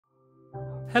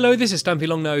Hello, this is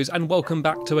Stampylonghead and welcome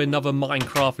back to another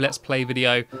Minecraft Let's Play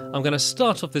video. I'm going to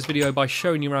start off this video by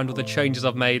showing you around all the changes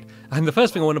I've made, and the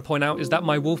first thing I want to point out is that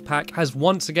my wolf pack has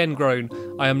once again grown.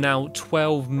 I am now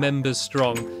 12 members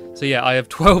strong. So yeah, I have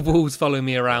 12 wolves following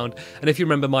me around, and if you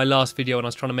remember my last video when I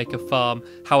was trying to make a farm,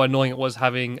 how annoying it was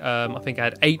having, I think I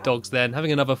had 8 dogs then,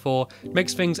 having another 4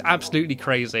 makes things absolutely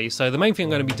crazy. So the main thing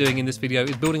I'm going to be doing in this video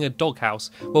is building a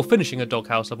doghouse, well finishing a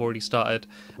doghouse I've already started.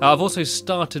 I've also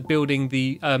started building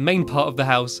the main part of the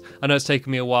house. I know it's taken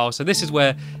me a while, so this is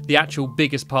where the actual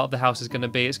biggest part of the house is going to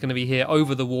be. It's going to be here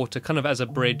over the water, kind of as a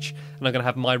bridge, and I'm going to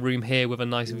have my room here with a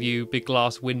nice view, big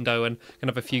glass window, and kind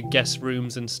of a few guest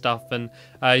rooms and stuff, and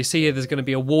you see here there's going to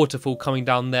be a waterfall coming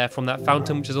down there from that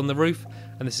fountain which is on the roof,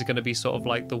 and this is going to be sort of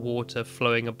like the water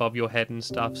flowing above your head and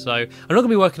stuff. So I'm not going to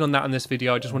be working on that in this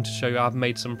video. I just want to show you I've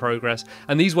made some progress,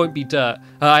 and these won't be dirt.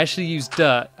 I actually use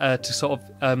dirt to sort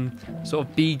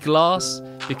of be glass,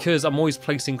 because I'm always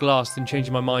placing glass and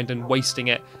changing my mind and wasting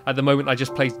it. At the moment I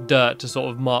just place dirt to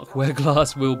sort of mark where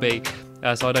glass will be,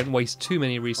 so I don't waste too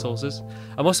many resources.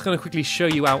 I'm also going to quickly show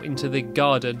you out into the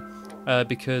garden,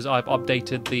 because I've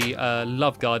updated the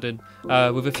love garden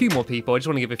with a few more people. I just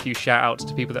want to give a few shout outs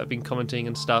to people that have been commenting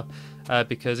and stuff,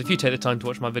 because if you take the time to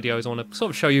watch my videos, I want to sort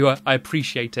of show you I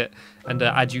appreciate it and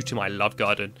add you to my love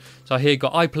garden. So here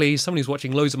got iPlease, somebody who's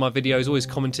watching loads of my videos, always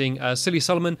commenting. Silly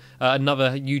Solomon,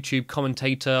 another YouTube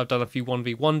commentator, I've done a few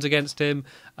 1v1s against him.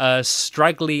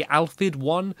 Straggly Alfid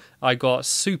 1, I got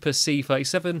Super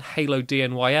C37, Halo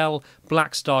DNYL,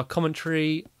 Black Star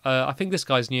Commentary, I think this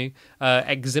guy's new,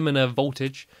 Examiner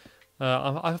Voltage.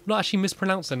 I've not actually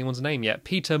mispronounced anyone's name yet.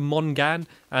 Peter Mongan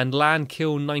and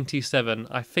Landkill97.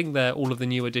 I think they're all of the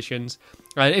new additions.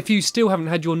 If you still haven't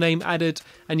had your name added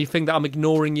and you think that I'm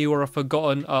ignoring you or I've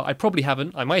forgotten, I probably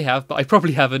haven't. I may have, but I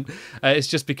probably haven't. It's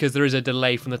just because there is a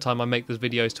delay from the time I make those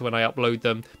videos to when I upload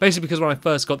them. Basically because when I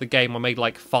first got the game, I made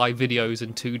like 5 videos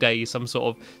in 2 days. So I'm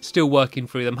sort of still working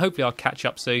through them. Hopefully I'll catch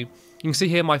up soon. You can see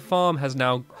here my farm has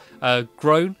now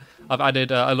grown. I've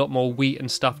added a lot more wheat and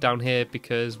stuff down here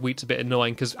because wheat's a bit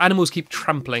annoying because animals keep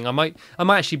trampling. I might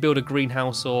actually build a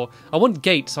greenhouse, or I want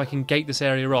gates so I can gate this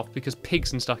area off because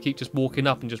pigs and stuff keep just walking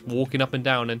up and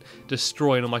down and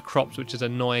destroying all my crops, which is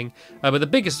annoying. But the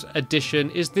biggest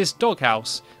addition is this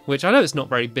doghouse, which I know it's not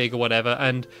very big or whatever,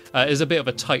 and is a bit of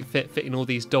a tight fit fitting all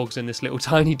these dogs in this little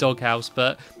tiny doghouse,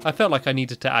 but I felt like I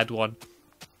needed to add one.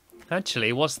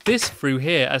 Actually, what's this through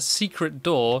here? A secret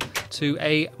door to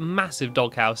a massive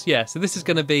doghouse. Yeah, so this is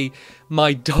going to be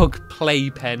my dog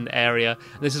playpen area.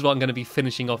 This is what I'm going to be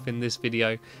finishing off in this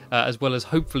video, as well as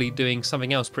hopefully doing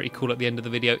something else pretty cool at the end of the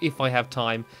video if I have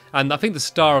time. And I think the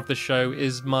star of the show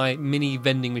is my mini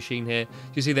vending machine here.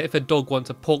 You see that if a dog wants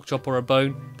a pork chop or a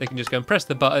bone, they can just go and press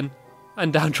the button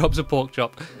and down drops a pork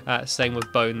chop. Same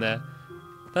with bone there.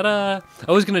 Ta-da!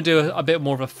 I was going to do a bit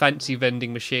more of a fancy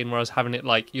vending machine where I was having it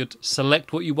like you'd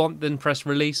select what you want, then press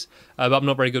release, but I'm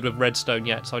not very good with redstone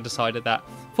yet, so I decided that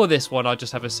for this one I'll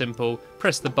just have a simple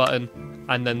press the button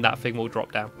and then that thing will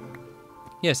drop down.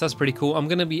 Yes, that's pretty cool. I'm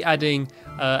going to be adding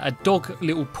a dog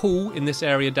little pool in this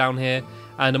area down here,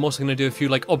 and I'm also going to do a few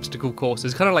like obstacle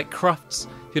courses, kind of like Crufts.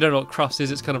 If you don't know what Crufts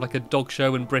is, it's kind of like a dog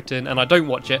show in Britain, and I don't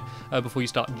watch it before you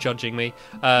start judging me.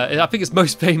 I think it's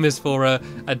most famous for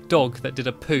a dog that did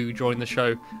a poo during the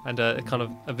show, and kind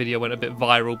of a video went a bit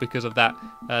viral because of that.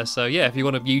 So yeah, if you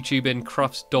want to YouTube in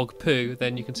Crufts dog poo,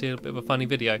 then you can see a bit of a funny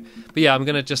video. But yeah, I'm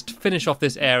going to just finish off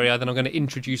this area, then I'm going to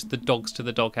introduce the dogs to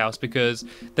the doghouse because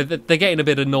they're getting a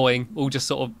bit annoying, all just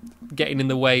sort of getting in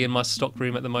the way in my stock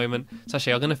room at the moment. So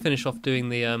actually, I'm going to finish off doing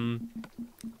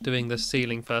the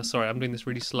ceiling first. Sorry, I'm doing this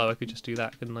really slow. I could just do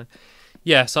that, couldn't I?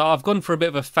 Yeah, so I've gone for a bit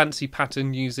of a fancy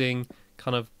pattern using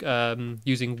kind of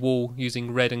using wool,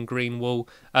 using red and green wool.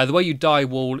 The way you dye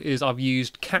wool is I've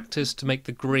used cactus to make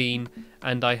the green,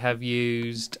 and I have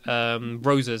used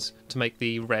roses to make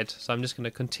the red. So I'm just going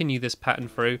to continue this pattern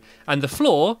through. And the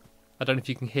floor, I don't know if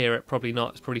you can hear it, probably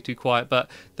not, it's probably too quiet, but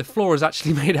the floor is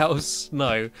actually made out of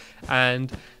snow,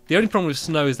 and the only problem with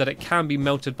snow is that it can be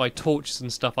melted by torches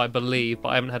and stuff, I believe, but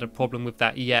I haven't had a problem with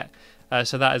that yet.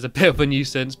 So that is a bit of a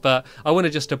nuisance, but I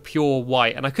wanted just a pure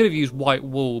white, and I could have used white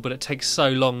wool, but it takes so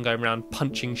long going around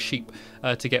punching sheep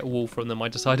to get wool from them. I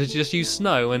decided to just use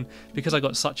snow, and because I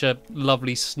got such a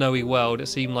lovely snowy world, it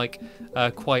seemed like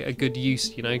quite a good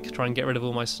use, you know, to try and get rid of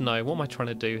all my snow. What am I trying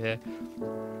to do here?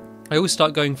 I always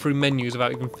start going through menus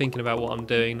without even thinking about what I'm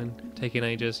doing and taking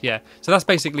ages. Yeah, so that's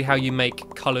basically how you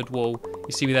make coloured wool.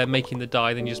 You see me there making the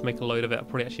dye, then you just make a load of it. I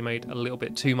probably actually made a little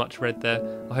bit too much red there.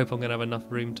 I hope I'm going to have enough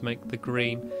room to make the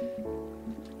green.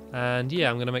 And yeah,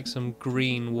 I'm going to make some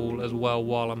green wool as well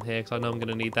while I'm here, because I know I'm going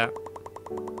to need that.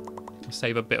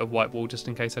 Save a bit of white wool just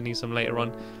in case I need some later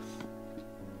on.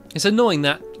 It's annoying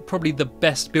that probably the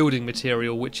best building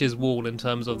material, which is wool, in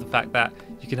terms of the fact that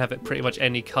you can have it pretty much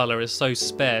any colour, is so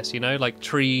sparse, you know, like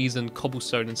trees and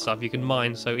cobblestone and stuff you can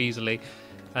mine so easily,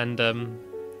 and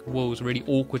wool's really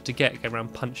awkward to get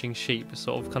around punching sheep. It's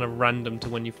sort of kind of random to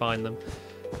when you find them.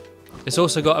 It's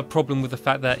also got a problem with the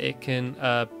fact that it can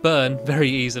burn very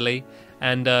easily,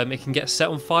 and it can get set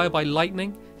on fire by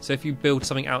lightning. So if you build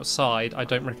something outside, I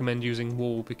don't recommend using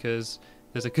wool, because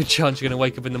there's a good chance you're going to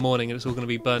wake up in the morning and it's all going to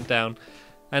be burnt down.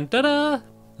 And ta-da!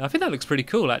 I think that looks pretty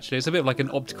cool, actually. It's a bit of like an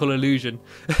optical illusion.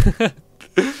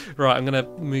 Right, I'm going to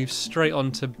move straight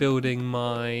on to building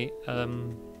my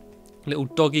little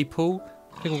doggy pool.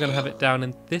 I think I'm going to have it down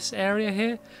in this area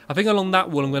here. I think along that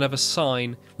wall I'm going to have a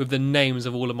sign with the names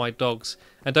of all of my dogs.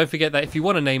 And don't forget that if you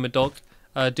want to name a dog,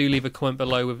 do leave a comment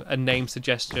below with a name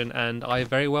suggestion, and I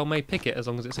very well may pick it as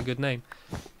long as it's a good name.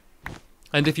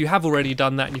 And if you have already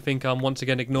done that and you think I'm once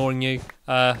again ignoring you,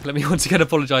 let me once again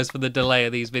apologise for the delay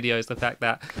of these videos, the fact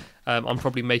that I'm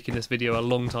probably making this video a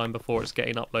long time before it's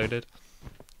getting uploaded.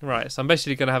 Right, so I'm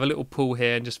basically going to have a little pool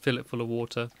here and just fill it full of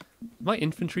water. My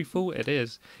infantry full? It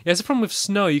is. Yeah, it's a problem with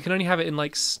snow. You can only have it in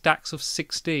like stacks of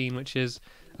 16, which is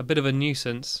a bit of a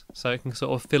nuisance. So it can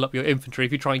sort of fill up your infantry.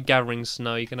 If you try gathering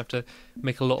snow, you're going to have to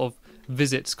make a lot of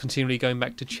visits, continually going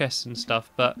back to chests and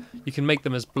stuff. But you can make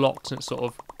them as blocks and it sort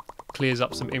of clears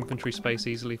up some infantry space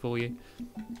easily for you.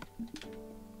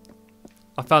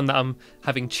 I found that I'm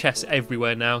having chests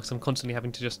everywhere now because I'm constantly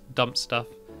having to just dump stuff.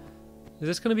 Is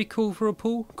this going to be cool for a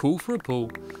pool? Cool for a pool.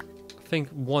 I think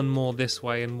one more this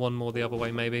way and one more the other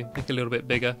way maybe. Make it a little bit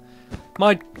bigger.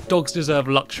 My dogs deserve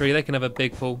luxury. They can have a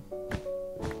big pool.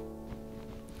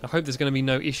 I hope there's going to be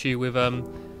no issue with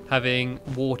having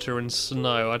water and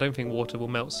snow. I don't think water will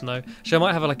melt snow. Actually, I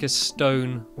might have like a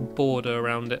stone border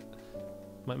around it.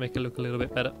 Might make it look a little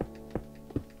bit better.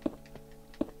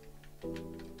 Oh,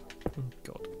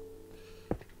 God.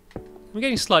 I'm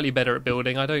getting slightly better at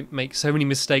building. I don't make so many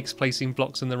mistakes placing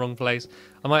blocks in the wrong place.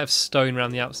 I might have stone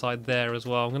around the outside there as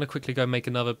well. I'm going to quickly go make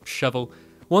another shovel.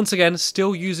 Once again,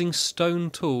 still using stone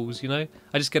tools, you know?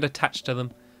 I just get attached to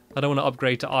them. I don't want to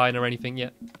upgrade to iron or anything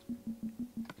yet.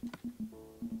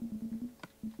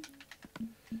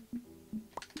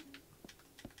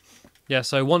 Yeah,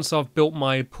 so once I've built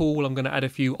my pool, I'm going to add a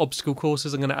few obstacle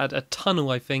courses. I'm going to add a tunnel,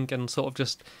 I think, and sort of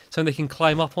just something they can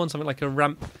climb up on, something like a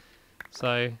ramp.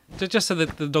 So, just so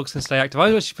that the dogs can stay active.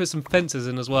 I actually put some fences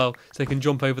in as well, so they can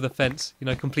jump over the fence, you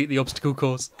know, complete the obstacle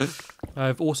course.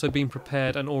 I've also been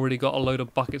prepared and already got a load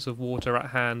of buckets of water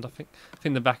at hand. I think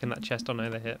they're back in that chest. Oh no,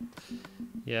 they're here.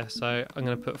 Yeah, so I'm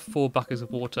going to put 4 buckets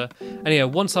of water. And yeah,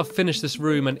 once I've finished this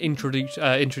room and introduce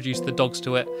the dogs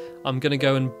to it, I'm going to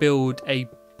go and build a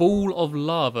ball of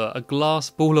lava. A glass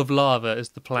ball of lava is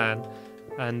the plan.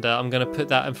 And I'm going to put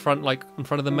that in front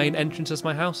of the main entrance of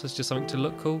my house. It's just something to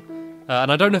look cool.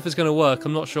 And I don't know if it's going to work.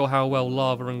 I'm not sure how well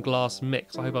lava and glass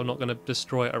mix. I hope I'm not going to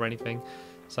destroy it or anything.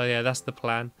 So yeah, that's the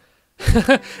plan.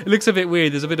 It looks a bit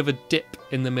weird. There's a bit of a dip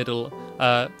in the middle.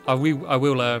 I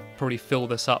will probably fill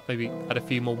this up. Maybe add a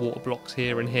few more water blocks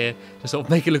here and here to sort of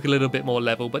make it look a little bit more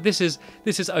level. But this is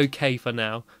okay for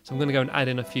now. So I'm going to go and add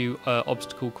in a few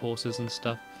obstacle courses and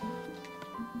stuff.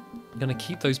 I'm going to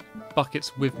keep those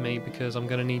buckets with me because I'm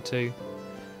going to need to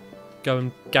go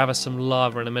and gather some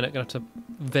lava in a minute. I'm going to have to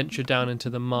venture down into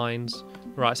the mines.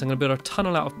 Right, so I'm going to build a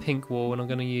tunnel out of pink wool, and I'm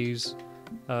going to use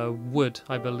wood,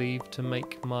 I believe, to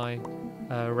make my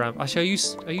ramp. Actually,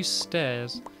 I use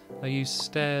stairs. I use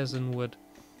stairs and wood.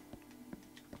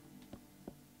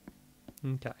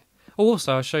 Okay.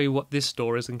 Also, I'll show you what this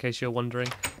door is in case you're wondering.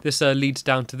 This leads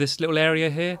down to this little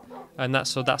area here, and that's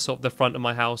sort of the front of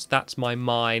my house. That's my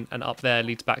mine, and up there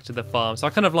leads back to the farm. So I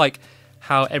kind of like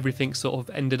how everything sort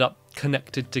of ended up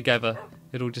connected together.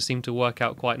 It all just seemed to work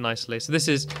out quite nicely. So this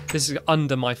is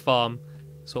under my farm,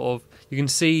 sort of. You can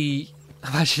see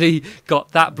I've actually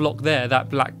got that block there. That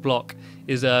black block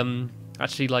is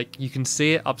actually, like, you can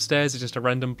see it upstairs. It's just a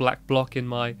random black block in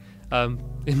my farm,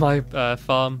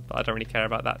 but I don't really care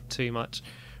about that too much.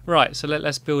 Right, so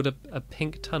let's build a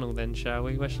pink tunnel then, shall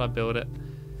we? Where shall I build it?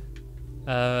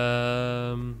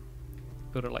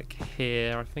 Build it like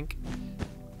here, I think.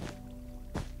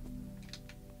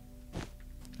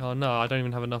 Oh no, I don't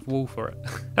even have enough wool for it.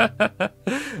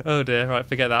 Oh dear, right,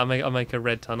 forget that. I'll make a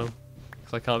red tunnel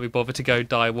because I can't be bothered to go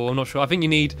dye wool. I'm not sure. I think you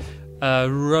need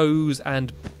rose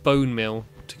and bone meal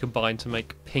to combine to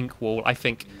make pink wool. I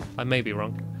think. I may be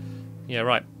wrong. Yeah,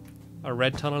 right. A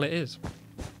red tunnel it is.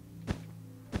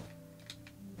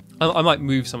 I might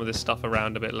move some of this stuff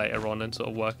around a bit later on and sort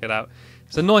of work it out.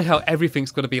 It's annoying how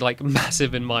everything's got to be like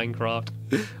massive in Minecraft.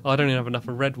 Oh, I don't even have enough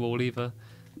of red wool either.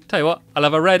 Tell you what, I'll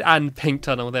have a red and pink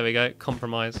tunnel. There we go.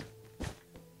 Compromise.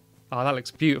 Oh, that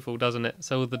looks beautiful, doesn't it?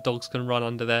 So all the dogs can run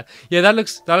under there. Yeah, that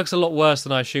looks a lot worse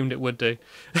than I assumed it would do.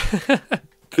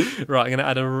 Right, I'm going to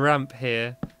add a ramp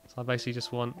here. So I basically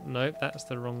just want... Nope, that's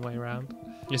the wrong way around.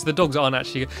 Yes, the dogs aren't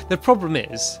actually... The problem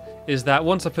is that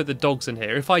once I put the dogs in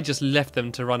here, if I just left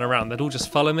them to run around, they'd all just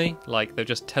follow me. Like, they'll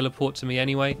just teleport to me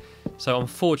anyway. So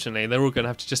unfortunately, they're all going to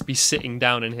have to just be sitting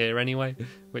down in here anyway,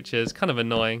 which is kind of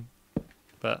annoying.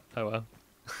 But, oh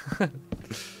well.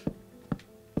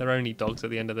 They're only dogs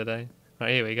at the end of the day. Right,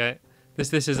 here we go.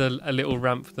 This is a little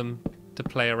ramp for them to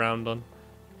play around on.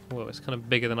 Well, it's kind of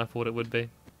bigger than I thought it would be.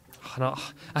 Oh, no,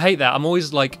 I hate that. I'm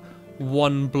always like,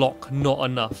 one block not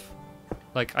enough.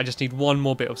 Like, I just need one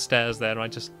more bit of stairs there, and I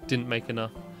just didn't make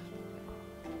enough.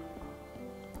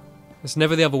 It's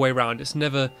never the other way around. It's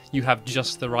never you have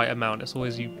just the right amount. It's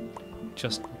always you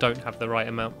just don't have the right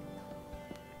amount.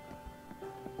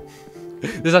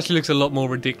 This actually looks a lot more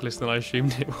ridiculous than I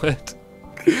assumed it would.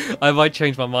 I might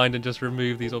change my mind and just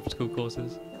remove these obstacle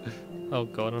courses. Oh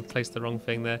god, I placed the wrong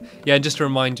thing there. Yeah, and just to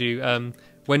remind you,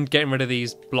 when getting rid of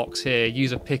these blocks here,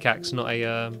 use a pickaxe, not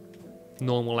a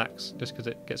normal axe, just because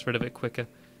it gets rid of it quicker.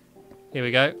 Here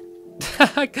we go.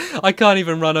 I can't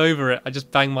even run over it. I just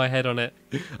bang my head on it.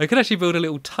 I could actually build a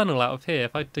little tunnel out of here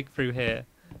if I dig through here,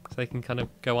 so they can kind of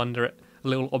go under it. A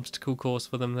little obstacle course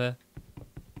for them there.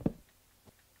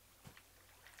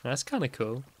 That's kind of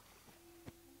cool.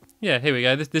 Yeah, here we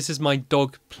go. This is my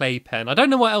dog playpen. I don't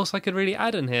know what else I could really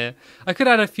add in here. I could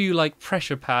add a few like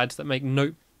pressure pads that make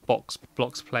note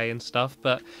blocks play and stuff,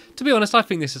 but to be honest, I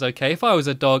think this is okay. If I was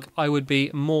a dog, I would be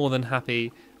more than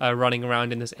happy running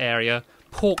around in this area.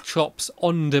 Pork chops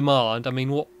on demand. I mean,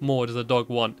 what more does a dog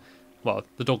want? Well,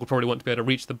 the dog would probably want to be able to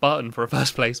reach the button for a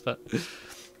first place, but...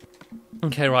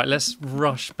 Okay, right, let's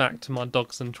rush back to my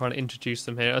dogs and try to introduce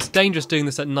them here. It's dangerous doing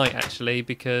this at night, actually,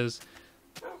 because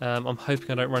I'm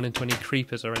hoping I don't run into any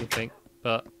creepers or anything,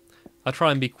 but I'll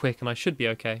try and be quick and I should be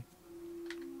okay.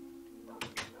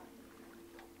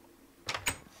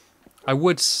 I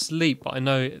would sleep, but I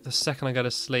know the second I go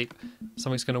to sleep,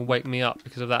 something's going to wake me up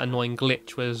because of that annoying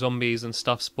glitch where zombies and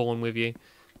stuff spawn with you.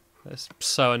 That's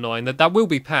so annoying. That will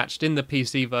be patched in the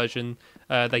PC version.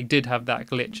 They did have that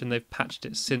glitch and they've patched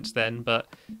it since then, but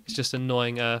it's just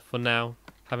annoying for now,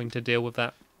 having to deal with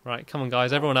that. Right, come on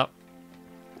guys, everyone up.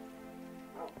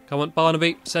 Come on,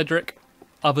 Barnaby, Cedric,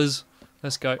 others,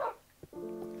 let's go.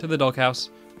 To the doghouse.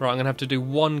 Right, I'm going to have to do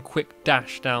one quick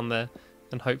dash down there,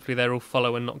 and hopefully they'll all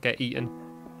follow and not get eaten.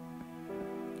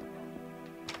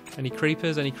 Any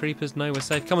creepers? Any creepers? No, we're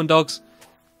safe. Come on, dogs.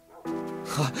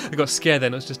 I got scared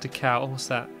then, it was just a cow. Oh, what's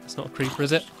that? It's not a creeper,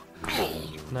 is it?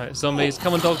 No, it's zombies.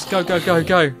 Come on, dogs. Go, go, go,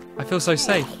 go. I feel so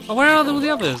safe. Oh, where are all the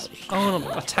others? Oh,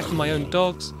 I'm attacking my own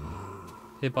dogs.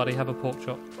 Here, buddy, have a pork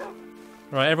chop.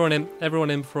 Right, everyone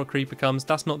in before a creeper comes.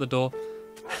 That's not the door.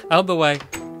 Out the way.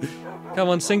 Come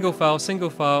on, single file, single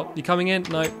file. You coming in?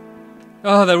 No.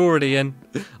 Oh, they're already in.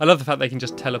 I love the fact they can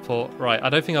just teleport. Right, I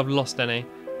don't think I've lost any.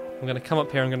 I'm going to come up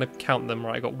here, I'm going to count them.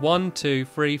 Right, I got 1, 2,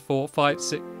 3, 4, 5,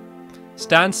 6...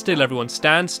 Stand still, everyone.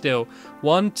 Stand still.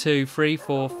 1, 2, 3,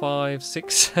 4, 5,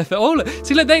 6, 7. Oh,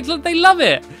 see, look, they love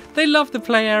it. They love the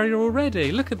play area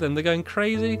already. Look at them. They're going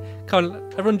crazy. Come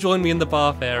on, everyone join me in the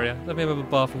bath area. Let me have a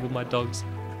bath with my dogs.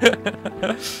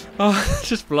 Oh,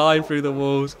 just flying through the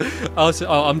walls. Oh,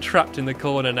 I'm trapped in the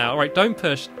corner now. All right, don't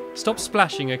push. Stop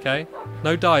splashing, okay?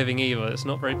 No diving either. It's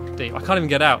not very deep. I can't even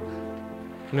get out.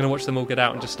 I'm going to watch them all get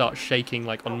out and just start shaking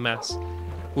like en masse.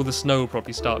 All the snow will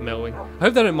probably start melting. I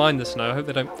hope they don't mind the snow. I hope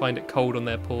they don't find it cold on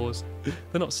their paws.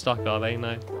 They're not stuck, are they?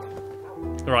 No.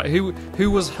 Alright,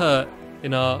 who was hurt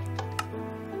in our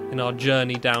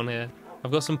journey down here?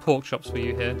 I've got some pork chops for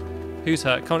you here. Who's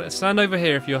hurt? Come on, stand over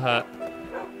here if you're hurt.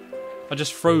 I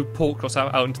just throw pork chops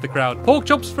out into the crowd. Pork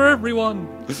chops for everyone!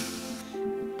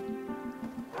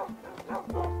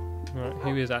 Alright,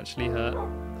 who is actually hurt?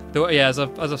 Yeah, as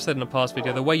I've said in a past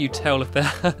video, the way you tell if they're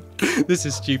hurt, this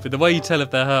is stupid, the way you tell if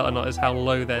they're hurt or not is how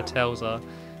low their tails are.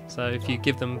 So if you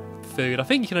give them food, I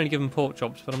think you can only give them pork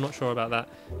chops, but I'm not sure about that.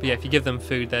 But yeah, if you give them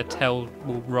food, their tail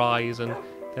will rise and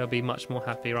they'll be much more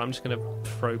happy. Right, I'm just going to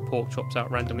throw pork chops out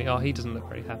randomly. Oh, he doesn't look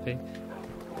very happy.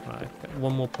 Right,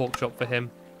 one more pork chop for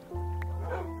him.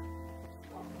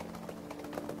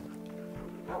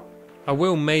 I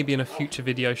will maybe in a future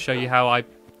video show you how I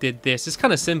did this. It's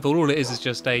kind of simple. All it is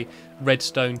just a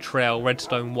redstone trail,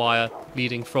 redstone wire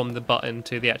leading from the button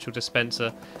to the actual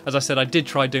dispenser. As I said, I did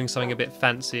try doing something a bit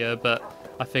fancier, but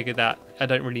I figured that I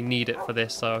don't really need it for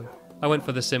this, so I went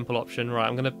for the simple option. Right,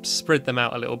 I'm going to spread them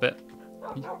out a little bit.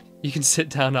 You can sit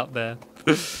down up there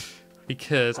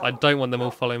because I don't want them all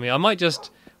following me. I might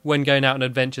just, when going out on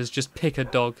adventures, just pick a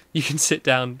dog. You can sit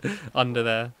down under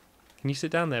there. Can you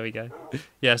sit down? There we go.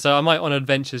 Yeah, so I might on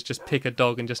adventures just pick a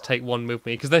dog and just take one with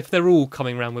me. Because if they're all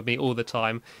coming around with me all the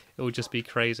time, it will just be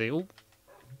crazy. Oh,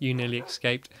 you nearly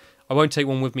escaped. I won't take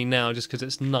one with me now just because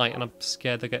it's night and I'm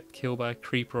scared they'll get killed by a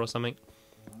creeper or something.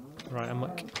 Right, I'm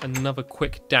like another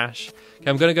quick dash. Okay,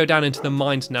 I'm going to go down into the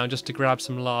mines now just to grab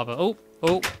some lava.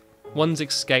 Oh, one's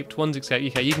escaped, Okay,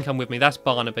 you can come with me. That's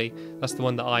Barnaby. That's the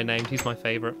one that I named. He's my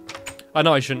favourite. I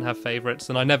know I shouldn't have favourites,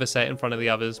 and I never say it in front of the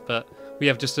others, but we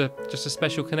have just a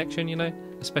special connection, you know,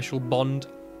 a special bond.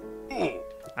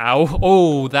 Ow!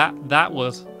 Oh, that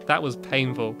was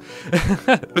painful.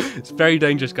 It's very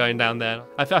dangerous going down there.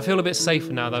 I feel a bit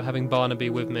safer now though, having Barnaby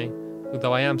with me.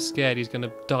 Although I am scared he's going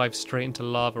to dive straight into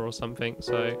lava or something.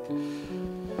 So,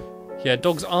 yeah,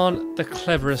 dogs aren't the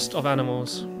cleverest of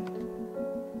animals.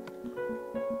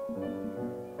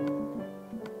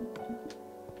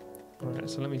 Alright,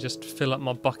 so let me just fill up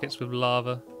my buckets with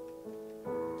lava.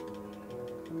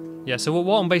 Yeah, so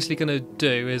what I'm basically going to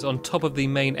do is on top of the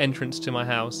main entrance to my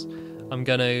house, I'm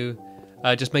going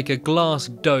to just make a glass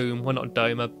dome, well not a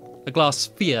dome, a glass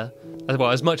sphere,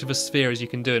 well as much of a sphere as you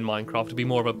can do in Minecraft, to be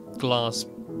more of a glass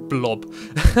blob.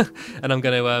 And I'm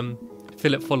going to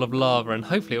fill it full of lava and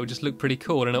hopefully it will just look pretty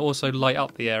cool and it'll also light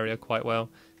up the area quite well.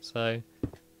 So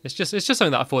it's just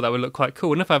something that I thought that would look quite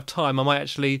cool, and if I have time I might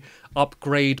actually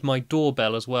upgrade my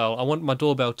doorbell as well. I want my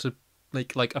doorbell to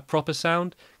make like a proper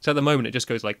sound, so at the moment it just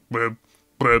goes like boop,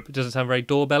 boop. It doesn't sound very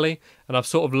doorbelly, and I've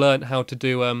sort of learnt how to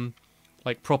do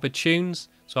like proper tunes,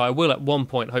 so I will at one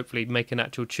point hopefully make an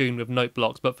actual tune with note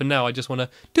blocks, but for now I just want to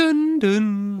dun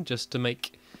dun just to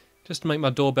make my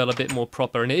doorbell a bit more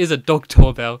proper. And it is a dog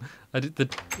doorbell.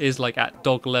 It is like at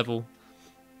dog level.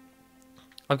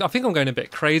 I think I'm going a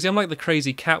bit crazy. I'm like the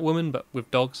crazy cat woman but with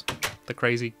dogs. The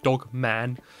crazy dog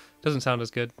man. Doesn't sound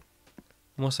as good.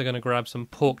 I'm also going to grab some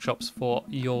pork chops for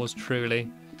yours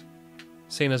truly.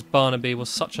 Seeing as Barnaby was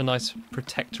such a nice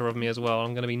protector of me as well,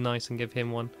 I'm going to be nice and give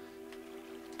him one.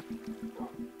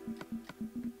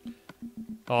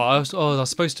 Oh, I was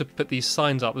supposed to put these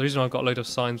signs up. The reason I've got a load of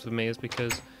signs with me is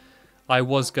because I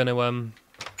was going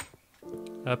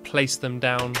to place them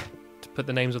down to put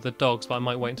the names of the dogs, but I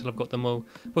might wait until I've got them all.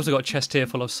 I've also got a chest here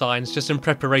full of signs, just in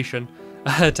preparation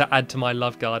to add to my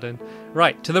love garden.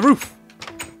 Right, to the roof!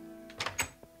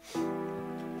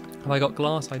 Have I got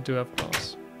glass? I do have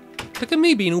glass. Look at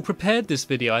me being all prepared this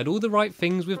video. I had all the right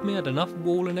things with me. I had enough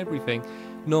wool and everything.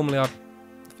 Normally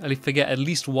I forget at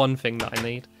least one thing that I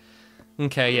need.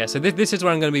 Okay, yeah, so this is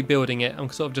where I'm going to be building it. I'm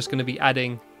sort of just going to be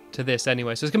adding to this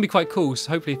anyway. So it's going to be quite cool.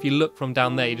 So hopefully if you look from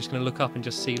down there, you're just going to look up and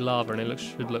just see lava, and it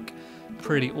should look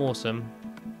pretty awesome.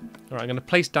 Alright, I'm going to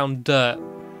place down dirt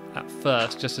at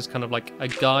first, just as kind of like a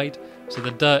guide. So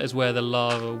the dirt is where the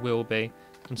lava will be.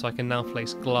 And so I can now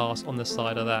place glass on the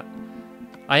side of that.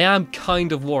 I am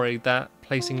kind of worried that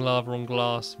placing lava on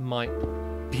glass might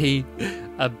be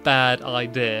a bad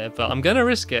idea, but I'm going to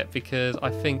risk it because I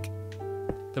think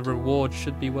the reward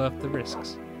should be worth the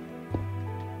risks.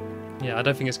 Yeah, I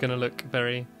don't think it's going to look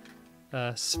very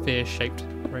sphere-shaped,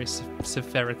 very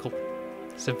spherical.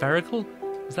 Spherical?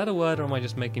 Is that a word, or am I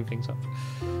just making things up?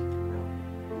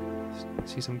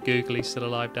 See some googly still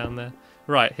alive down there.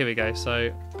 Right, here we go.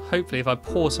 So hopefully if I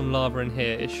pour some lava in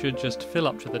here, it should just fill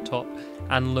up to the top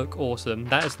and look awesome.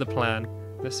 That is the plan.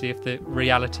 Let's see if the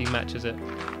reality matches it.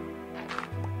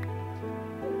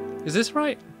 Is this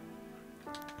right?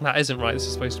 That isn't right. This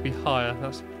is supposed to be higher.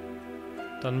 That's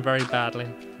done very badly.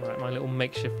 Right, my little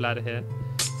makeshift ladder here.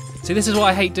 See, this is what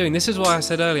I hate doing. This is why I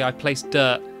said earlier I placed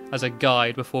dirt as a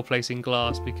guide before placing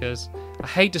glass, because I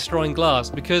hate destroying glass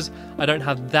because I don't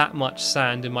have that much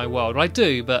sand in my world. Well, I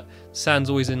do, but sand's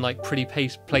always in like pretty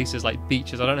places like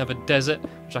beaches. I don't have a desert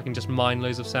which I can just mine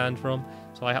loads of sand from,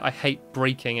 so I hate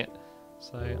breaking it.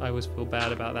 So I always feel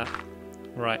bad about that.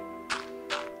 Right.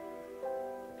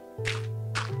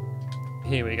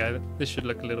 Here we go. This should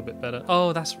look a little bit better.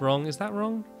 Oh, that's wrong. Is that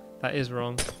wrong? That is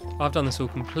wrong. I've done this all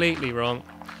completely wrong.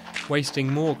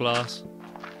 Wasting more glass.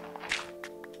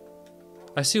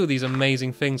 I see all these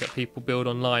amazing things that people build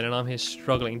online, and I'm here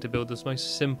struggling to build this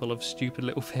most simple of stupid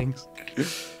little things.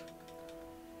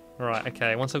 Right,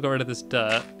 okay, once I've got rid of this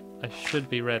dirt, I should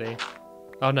be ready.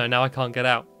 Oh no, now I can't get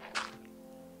out.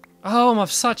 Oh, I'm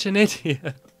such an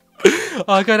idiot.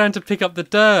 I go down to pick up the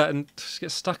dirt and just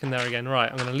get stuck in there again. Right,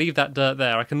 I'm going to leave that dirt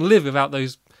there. I can live without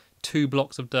those 2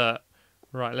 blocks of dirt.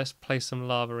 Right, let's place some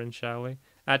lava in, shall we?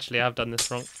 Actually, I've done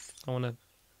this wrong. I want to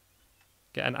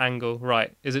get an angle.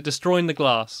 Right, is it destroying the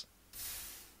glass?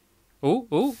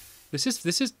 Oh, this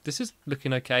is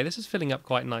looking okay. This is filling up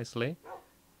quite nicely.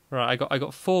 Right, I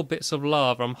got 4 bits of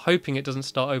lava. I'm hoping it doesn't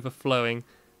start overflowing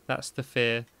That's the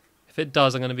fear. If it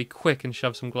does, I'm going to be quick and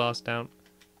shove some glass down.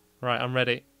 Right, I'm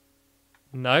ready.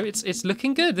 No, it's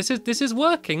looking good. This is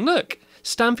working. Look,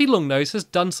 Stampy Longnose has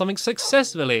done something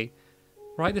successfully.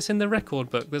 Write this in the record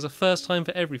book. There's a first time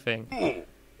for everything.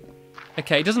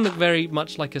 Okay, it doesn't look very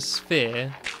much like a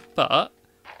sphere, but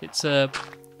it's a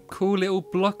cool little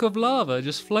block of lava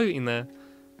just floating there.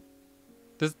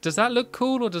 Does that look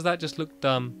cool, or does that just look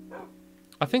dumb?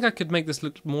 I think I could make this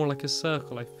look more like a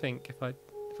circle. I think if I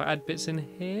add bits in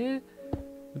here,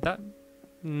 would that?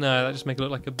 No, that just make it look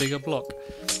like a bigger block.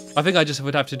 I think I just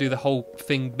would have to do the whole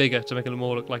thing bigger to make it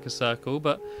more look like a circle,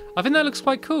 but I think that looks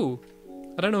quite cool.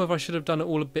 I don't know if I should have done it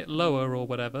all a bit lower or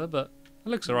whatever, but it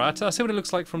looks alright. I'll see what it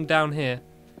looks like from down here.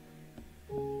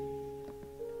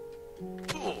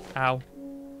 Ow.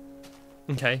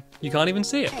 Okay, you can't even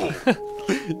see it.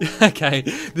 Okay,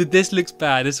 this looks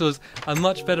bad. This was a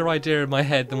much better idea in my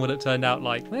head than what it turned out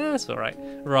like. That's alright.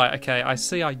 Right, okay, I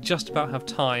see I just about have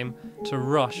time to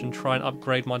rush and try and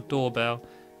upgrade my doorbell.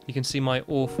 You can see my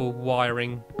awful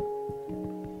wiring.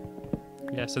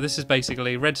 Yeah, so this is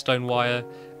basically redstone wire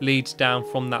leads down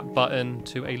from that button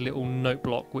to a little note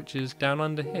block, which is down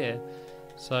under here.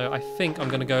 So I think I'm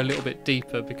going to go a little bit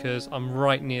deeper because I'm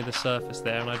right near the surface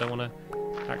there and I don't want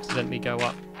to accidentally go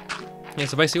up. Yeah,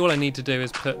 so basically all I need to do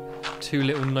is put 2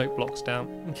 little note blocks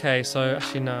down. Okay, so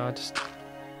actually no,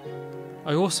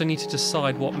 I also need to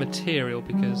decide what material,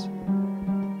 because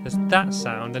there's that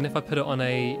sound, and if I put it on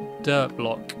a dirt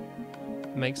block,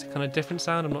 it makes a kind of different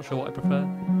sound. I'm not sure what I prefer.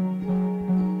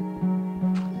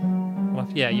 Well,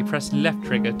 yeah, you press left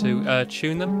trigger to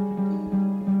tune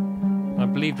them. I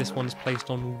believe this one's placed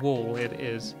on wall. It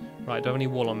is. Right, don't have any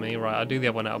wall on me. Right, I'll do the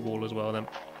other one out of wall as well then.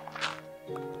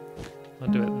 I'll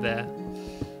do it there.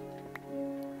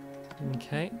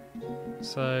 Okay,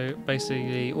 so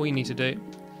basically all you need to do,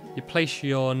 you place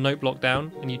your note block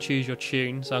down and you choose your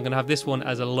tune. So I'm going to have this one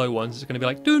as a low one, so it's going to be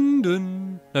like dun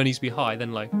dun. No, it needs to be high,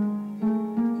 then low.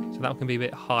 So that one can be a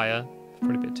bit higher,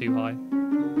 probably a bit too high.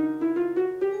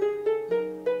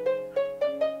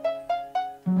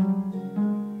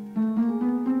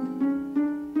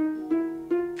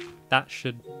 That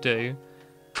should do.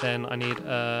 Then I need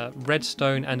a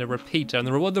redstone and a repeater.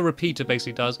 And what the repeater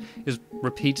basically does is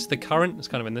repeats the current. It's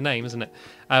kind of in the name, isn't it?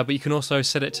 But you can also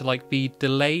set it to like be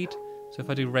delayed. So if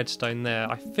I do redstone there,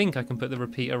 I think I can put the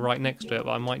repeater right next to it,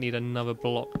 but I might need another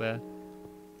block there.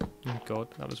 Oh god,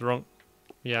 that was wrong.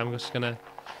 Yeah, I'm just gonna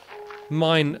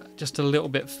mine just a little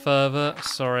bit further.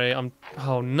 Sorry,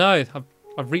 oh no,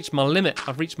 I've reached my limit.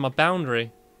 I've reached my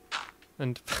boundary.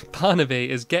 And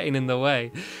Barnaby is getting in the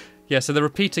way. Yeah, so the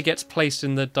repeater gets placed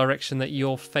in the direction that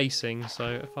you're facing.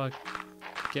 So if I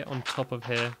get on top of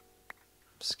here,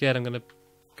 I'm scared I'm going to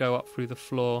go up through the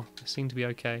floor. I seem to be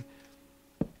okay.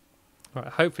 Right,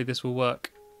 hopefully this will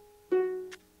work.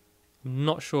 I'm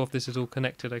not sure if this is all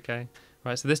connected okay.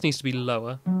 Right, so this needs to be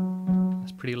lower.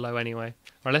 That's pretty low anyway.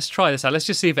 Right, let's try this out. Let's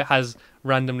just see if it has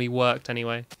randomly worked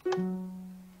anyway.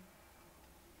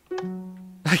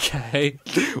 Okay,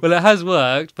 well it has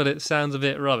worked, but it sounds a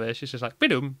bit rubbish. It's just like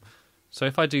bidum. So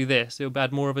if I do this, it'll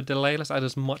add more of a delay. Let's add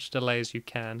as much delay as you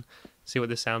can. See what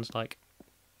this sounds like.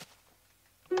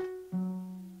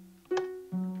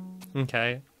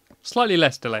 Okay, slightly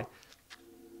less delay.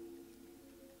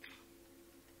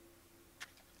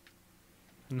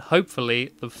 And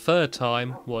hopefully the third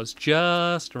time was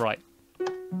just right.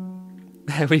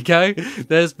 There we go.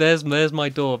 There's my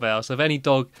doorbell. So if any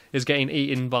dog is getting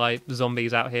eaten by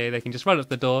zombies out here, they can just run up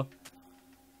the door.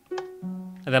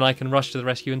 And then I can rush to the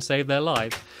rescue and save their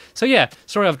lives. So yeah,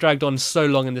 sorry I've dragged on so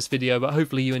long in this video, but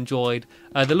hopefully you enjoyed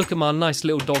the look at my nice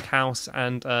little doghouse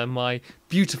and my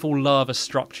beautiful lava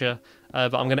structure.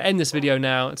 But I'm going to end this video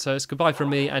now, so it's goodbye from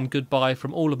me and goodbye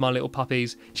from all of my little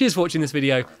puppies. Cheers for watching this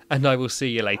video, and I will see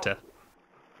you later.